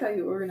 I like how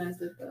you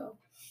organized it though.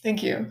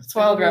 Thank you. It's a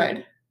wild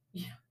ride.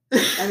 Yeah.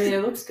 I mean,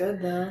 it looks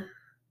good though.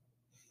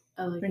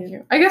 I like Thank it.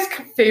 you. I guess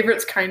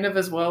favorites kind of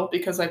as well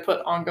because I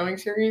put ongoing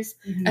series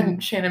Mhm.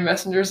 and Shannon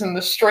Messenger's in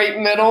the straight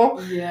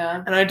middle.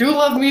 Yeah. And I do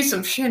love me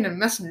some Shannon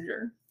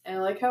Messenger. And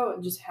I like how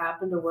it just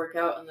happened to work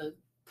out in the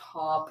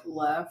top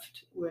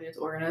left when it's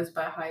organized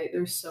by height.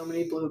 There's so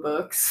many blue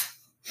books.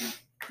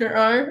 There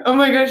are? Oh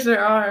my gosh,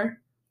 there are.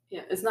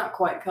 Yeah, it's not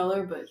quite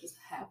color, but it just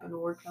happened to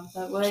work out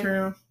that way.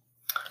 True.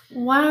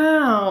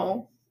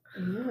 Wow.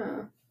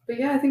 Yeah. But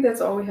yeah, I think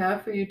that's all we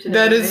have for you today.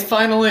 That is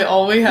finally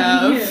all we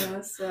have.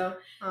 Yeah, so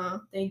Uh,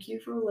 thank you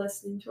for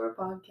listening to our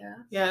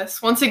podcast.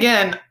 yes. Once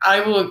again, I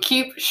will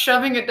keep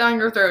shoving it down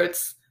your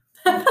throats.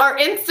 Our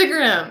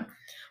Instagram.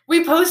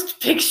 We post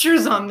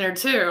pictures on there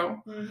too.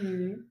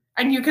 Mm-hmm.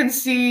 And you can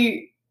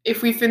see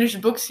if we finish a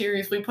book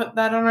series, we put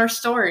that on our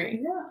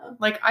story. Yeah.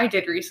 Like I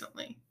did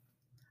recently.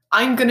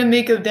 I'm gonna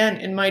make a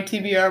dent in my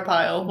TBR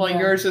pile while Yeah.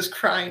 yours is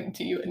crying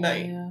to you at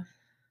night. Yeah.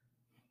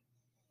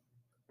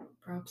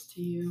 Props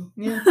to you.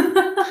 Yeah.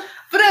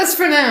 But as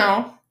for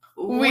now,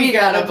 we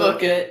gotta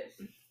book it.